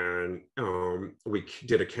 And we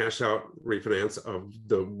did a cash out refinance of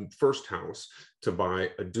the first house to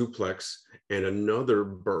buy a duplex and another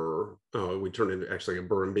burr. We turned into actually a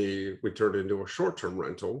burr and B. We turned into a short-term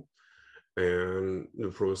rental, and the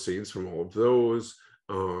proceeds from all of those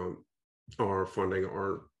are funding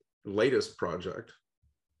our latest project.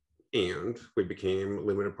 And we became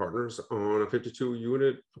limited partners on a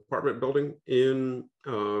 52-unit apartment building in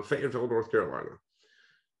Fayetteville, North Carolina.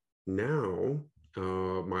 Now,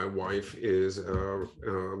 my wife is a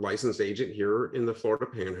licensed agent here in the Florida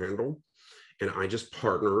Panhandle, and I just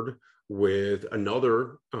partnered with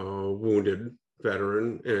another wounded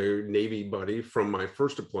veteran, a Navy buddy from my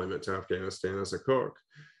first deployment to Afghanistan as a cook,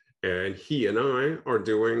 and he and I are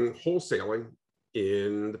doing wholesaling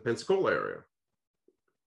in the Pensacola area.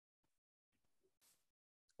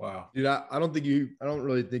 Wow, dude! I don't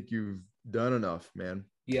really think you've done enough, man.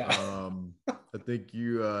 Yeah. I think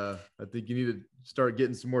you need to start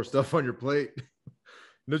getting some more stuff on your plate.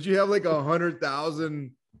 Don't you have like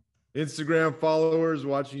 100,000 Instagram followers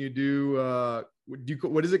watching you do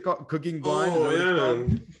what is it called? Cooking blind? Oh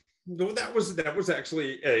yeah. No, that was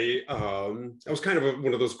actually that was kind of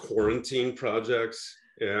one of those quarantine projects.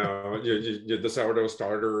 Yeah, you did the sourdough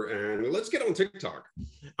starter, and let's get on TikTok.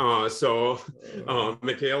 So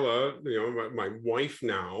Michaela, my wife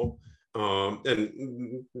now,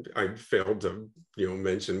 And I failed to,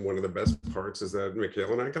 mention one of the best parts is that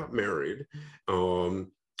Michaela and I got married.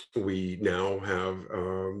 We now have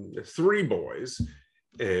 3 boys,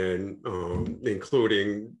 and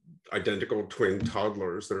including identical twin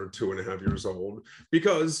toddlers that are 2.5 years old,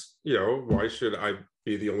 because, why should I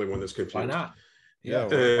be the only one that's confused? Why not? Yeah.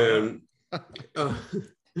 And,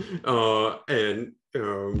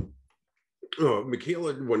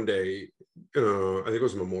 Michaela one day, I think it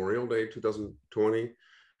was Memorial Day 2020,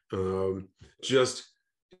 just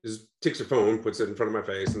takes her phone, puts it in front of my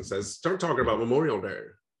face and says, start talking about Memorial Day.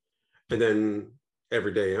 And then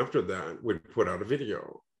every day after that, we'd put out a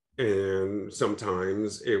video. And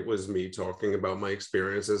sometimes it was me talking about my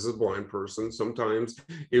experience as a blind person. Sometimes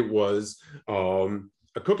it was a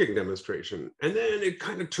cooking demonstration. And then it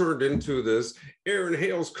kind of turned into this Aaron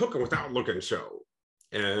Hale's Cooking Without Looking show.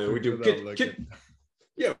 And we do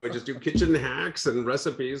we just do kitchen hacks and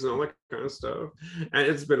recipes and all that kind of stuff. And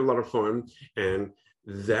it's been a lot of fun. And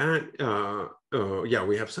that,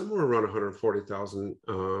 we have somewhere around 140,000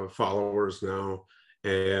 followers now.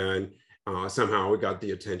 And somehow we got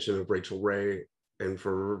the attention of Rachel Ray. And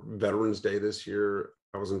for Veterans Day this year,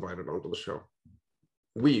 I was invited onto the show.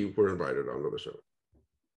 We were invited onto the show.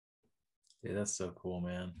 Yeah, that's so cool,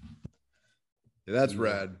 man. Yeah, that's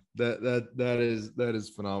rad. That is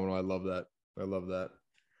phenomenal. I love that. I love that.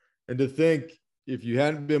 And to think, if you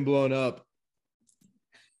hadn't been blown up,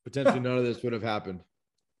 potentially none of this would have happened.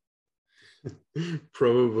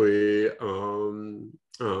 Probably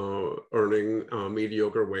earning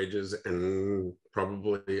mediocre wages and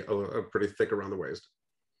probably a pretty thick around the waist.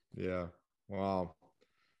 Yeah. Wow.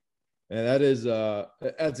 And that is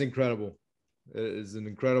that's incredible. It is an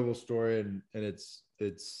incredible story, and it's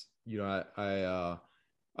I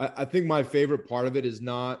think my favorite part of it is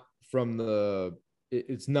not from the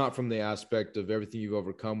aspect of everything you've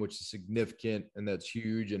overcome, which is significant and that's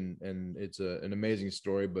huge, and it's an amazing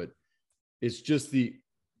story, but it's just the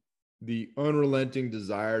unrelenting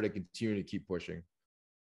desire to continue to keep pushing.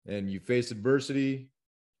 And you face adversity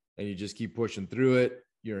and you just keep pushing through it.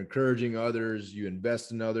 You're encouraging others, you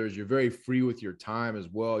invest in others, you're very free with your time as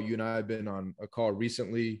well. You and I have been on a call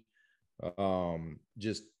recently,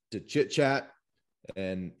 just to chit chat.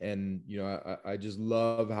 And I just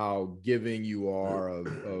love how giving you are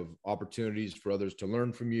of opportunities for others to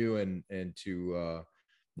learn from you, and to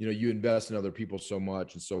you invest in other people so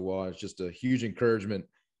much and so well. It's just a huge encouragement,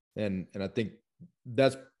 and I think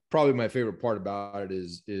that's probably my favorite part about it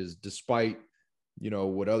is despite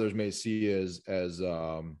what others may see as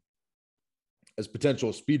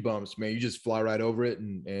potential speed bumps, man, you just fly right over it,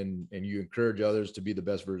 and you encourage others to be the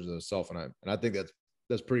best version of themselves, and I think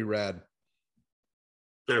that's pretty rad.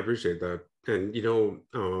 I appreciate that. And,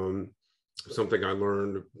 something I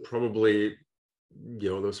learned probably,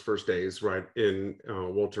 those first days, right, in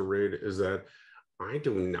Walter Reed, is that I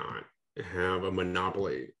do not have a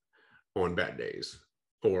monopoly on bad days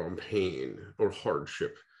or on pain or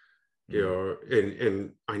hardship.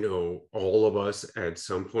 And I know all of us at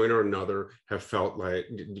some point or another have felt like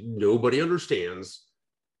nobody understands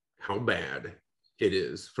how bad it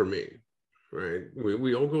is for me. Right.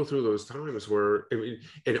 We all go through those times where,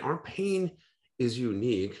 and our pain is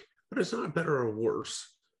unique, but it's not better or worse,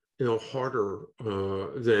 harder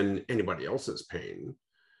than anybody else's pain.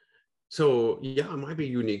 So yeah, it might be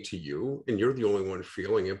unique to you and you're the only one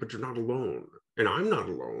feeling it, but you're not alone. And I'm not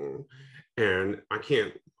alone. And I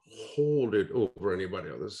can't hold it over anybody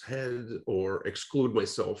else's head or exclude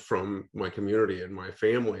myself from my community and my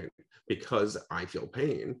family because I feel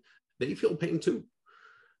pain. They feel pain too.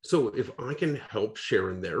 So if I can help share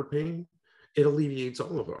in their pain, it alleviates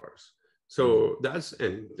all of ours. So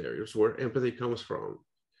there's where empathy comes from.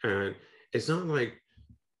 And it's not like,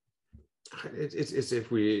 it's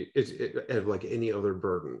like any other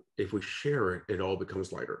burden. If we share it, it all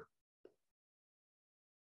becomes lighter.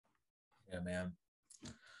 Yeah, man.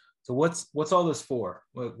 So what's all this for?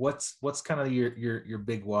 What's kind of your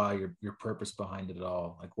big why, your purpose behind it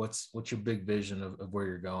all? Like what's your big vision of where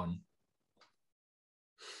you're going?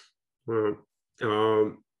 Well,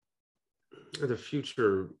 the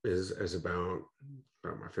future is about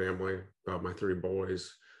my family, about my 3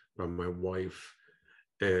 boys, about my wife,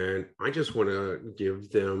 and I just want to give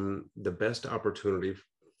them the best opportunity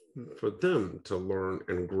for them to learn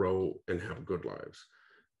and grow and have good lives.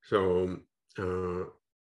 So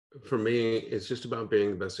for me, it's just about being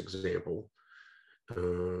the best example.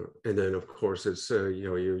 And then, of course, it's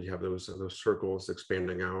you have those circles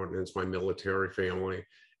expanding out, and it's my military family.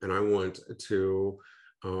 And I want to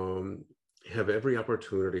have every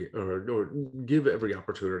opportunity or give every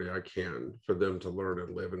opportunity I can for them to learn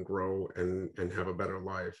and live and grow and have a better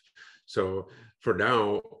life. So for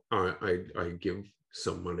now, I give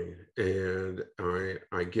some money and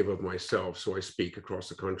I give of myself. So I speak across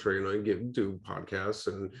the country and I do podcasts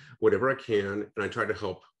and whatever I can. And I try to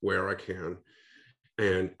help where I can.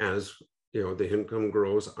 And as the income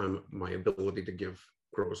grows, my ability to give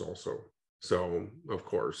grows also. So of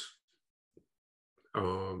course,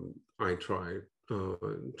 I try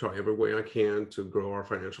every way I can to grow our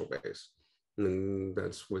financial base, and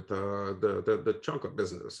that's with the chocolate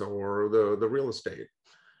business or the real estate.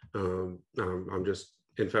 I'm just,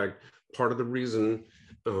 in fact, part of the reason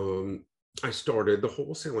I started the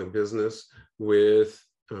wholesaling business with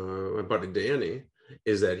my buddy Danny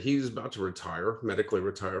is that he's about to retire, medically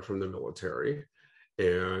retire from the military,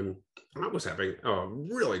 and I was having a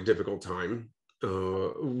really difficult time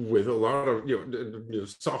with a lot of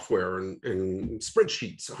software and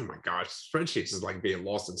spreadsheets. Oh my gosh, spreadsheets is like being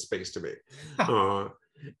lost in space to me.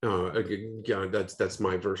 Yeah, that's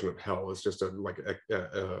my version of hell. It's just a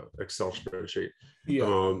Excel spreadsheet.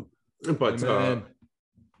 Yeah. But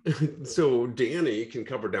so Danny can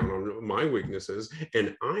cover down on my weaknesses,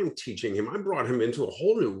 and I'm teaching him. I brought him into a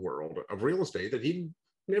whole new world of real estate that he'd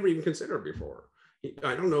never even considered before.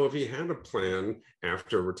 I don't know if he had a plan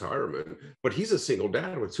after retirement, but he's a single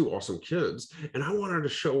dad with 2 awesome kids. And I wanted to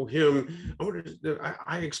show him,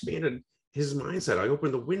 I expanded his mindset. I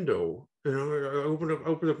opened the window, I opened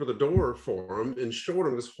up the door for him and showed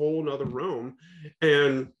him this whole nother realm.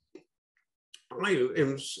 And I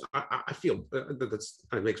feel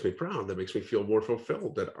that makes me proud. That makes me feel more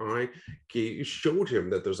fulfilled that I showed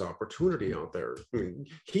him that there's opportunity out there. I mean,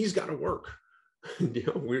 he's got to work.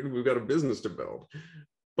 We've got a business to build,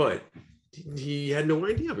 but he had no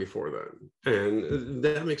idea before then, and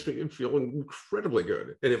that makes me feel incredibly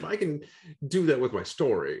good. And if I can do that with my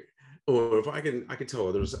story, or if I can tell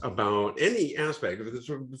others about any aspect, if it's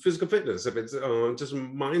physical fitness, if it's just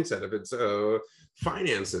mindset, if it's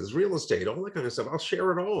finances, real estate, all that kind of stuff, I'll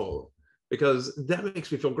share it all because that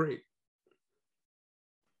makes me feel great.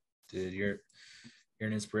 Dude, you're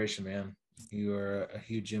an inspiration, man. You are a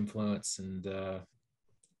huge influence, and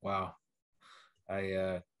wow,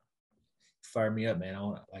 fire me up, man. I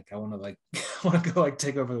want to go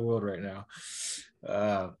take over the world right now.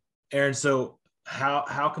 Aaron, so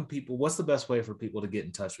how can people? What's the best way for people to get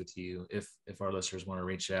in touch with you if our listeners want to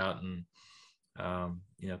reach out and kind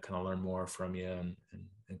of learn more from you and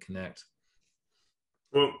connect?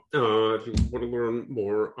 Well, if you want to learn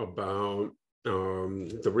more about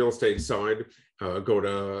the real estate side, go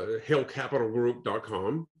to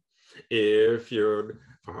halecapitalgroup.com. If you'd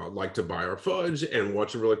like to buy our fudge and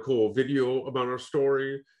watch a really cool video about our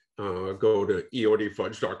story, go to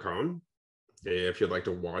eodfudge.com. If you'd like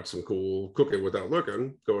to watch some cool cooking without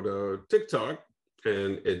looking, go to TikTok,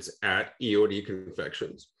 and it's at EOD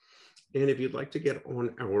Confections. And if you'd like to get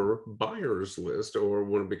on our buyers list or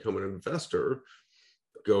want to become an investor,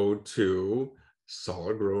 go to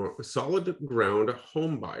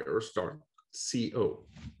solidgroundhomebuyers.co.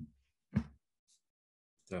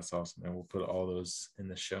 That's awesome, and we'll put all those in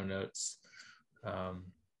the show notes.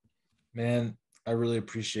 Man, I really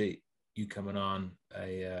appreciate you coming on.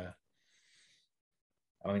 I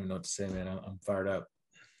don't even know what to say, man. I'm fired up.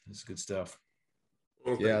 This is good stuff.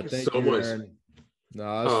 Well, thank you so much. Aaron.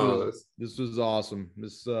 No, this was awesome.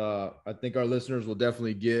 This I think our listeners will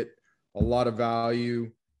definitely get a lot of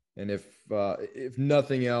value, and if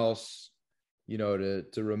nothing else, to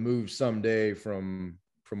remove someday from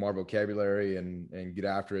our vocabulary and get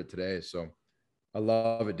after it today. So I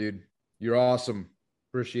love it, dude. You're awesome.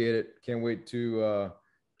 Appreciate it. Can't wait to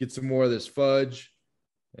get some more of this fudge.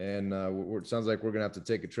 And it sounds like we're going to have to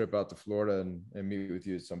take a trip out to Florida and meet with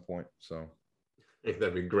you at some point. So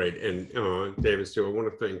that'd be great. And David, Stu, I want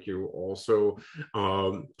to thank you also.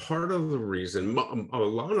 Part of the reason, a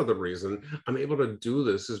lot of the reason I'm able to do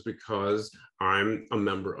this is because I'm a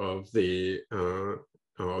member of the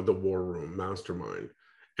War Room Mastermind.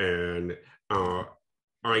 And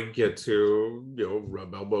I get to,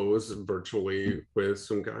 rub elbows virtually with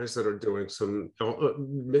some guys that are doing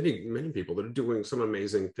many people that are doing some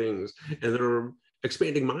amazing things and that are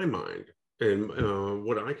expanding my mind and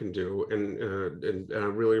what I can do. And I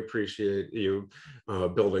really appreciate you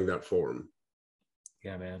building that forum.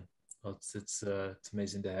 Yeah, man. Well, it's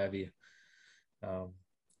amazing to have you.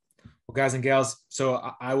 Well, guys and gals,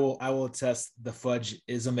 so I will attest the fudge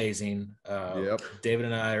is amazing. Yep. David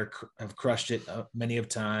and I have crushed it many of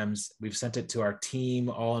times. We've sent it to our team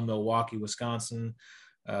all in Milwaukee, Wisconsin,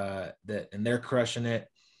 and they're crushing it.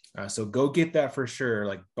 So go get that for sure.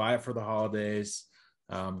 Like buy it for the holidays.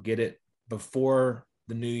 Get it before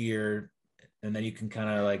the new year, and then you can kind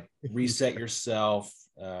of like reset yourself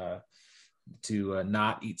to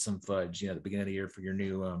not eat some fudge, at the beginning of the year for your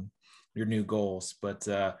new goals. But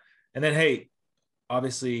and then, hey,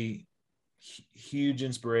 obviously, huge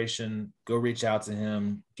inspiration. Go reach out to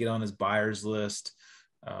him, get on his buyers list,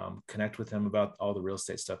 connect with him about all the real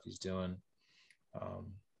estate stuff he's doing.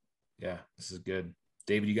 Yeah, this is good.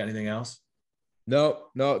 David, you got anything else? No,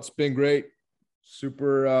 it's been great.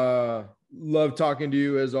 Super love talking to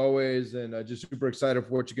you as always, and just super excited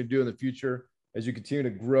for what you can do in the future as you continue to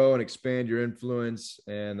grow and expand your influence,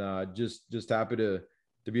 and just happy to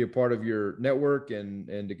be a part of your network and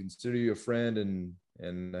to consider you a friend,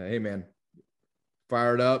 and hey man,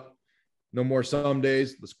 fire it up. No more some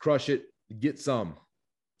days. Let's crush it. Get some.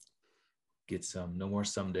 No more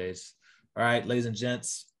some days. All right, ladies and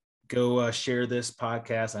gents, go share this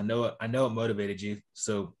podcast. I know it motivated you,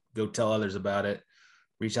 so go tell others about it.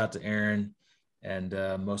 Reach out to Aaron, and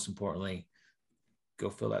most importantly, go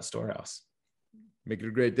fill that storehouse. Make it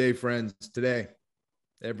a great day, friends. Today,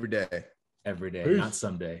 every day. Peace. Not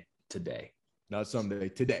someday. Today. Not someday.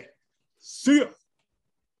 Today. See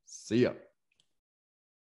ya.